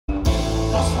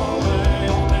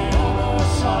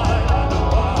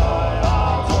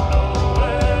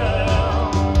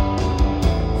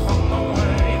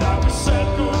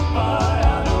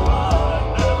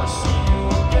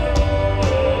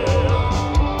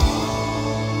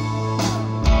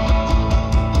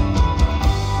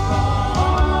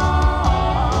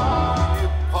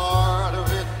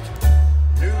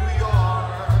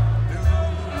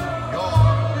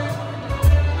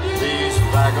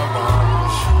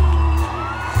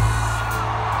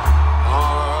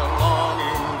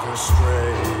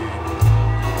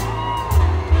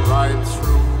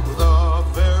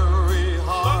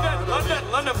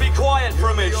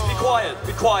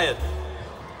Be quiet.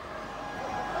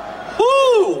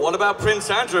 Woo! What about Prince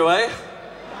Andrew, eh?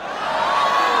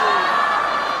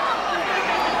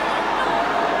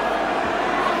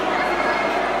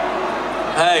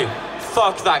 Hey,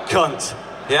 fuck that cunt,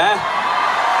 yeah?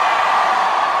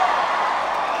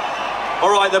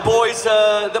 All right, the boys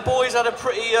had a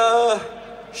pretty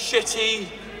shitty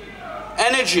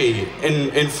energy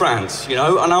in France, you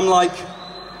know, and I'm like,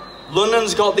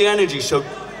 London's got the energy, so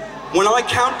when I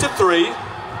count to 3,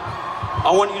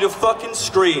 I want you to fucking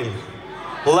scream.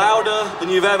 Louder than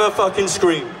you've ever fucking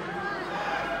screamed.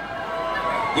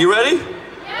 You ready?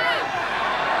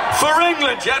 Yeah. For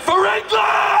England, yeah? For England! For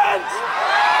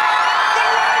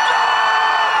England!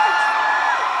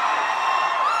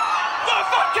 For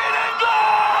fucking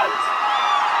England!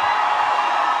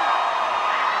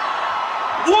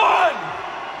 1,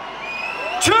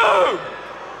 2,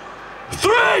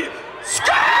 3,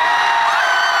 scream!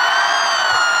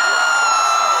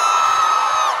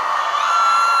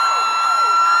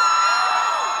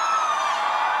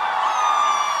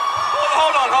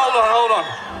 Hold on.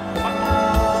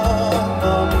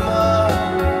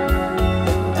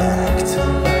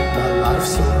 Acting like my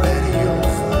life's already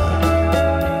over.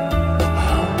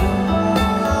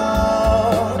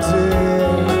 Oh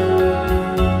dear.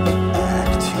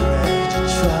 Act your age and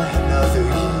try another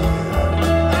year.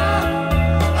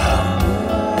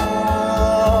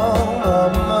 Oh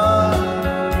mama.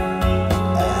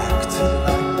 Acting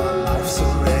like my life's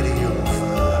already over.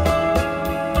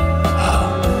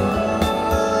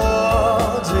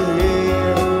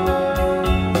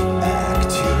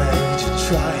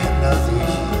 Try another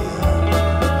year.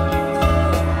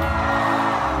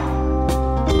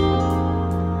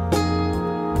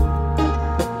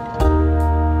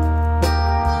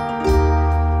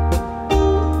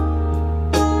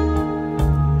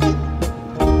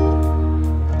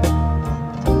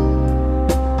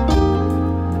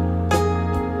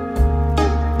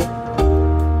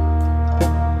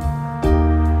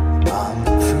 I'm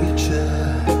the preacher.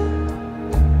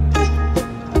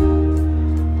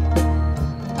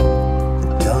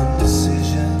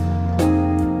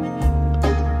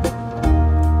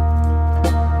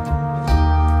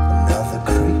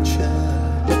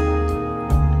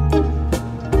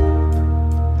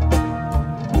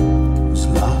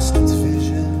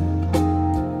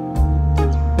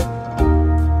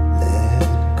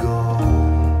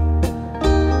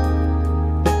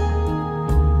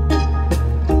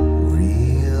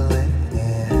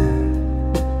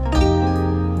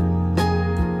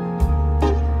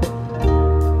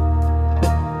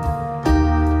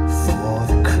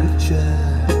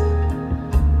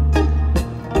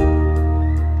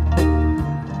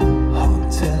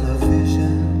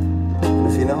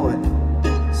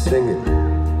 Sing it.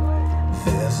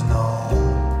 There's no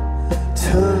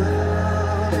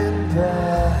turning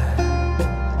back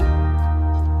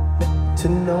to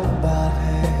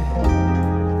nobody.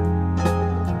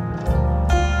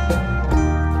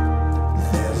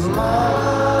 There's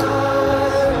mine,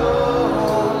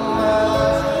 oh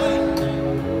mine.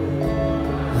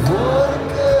 What a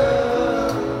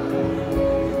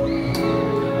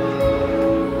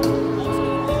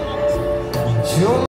girl.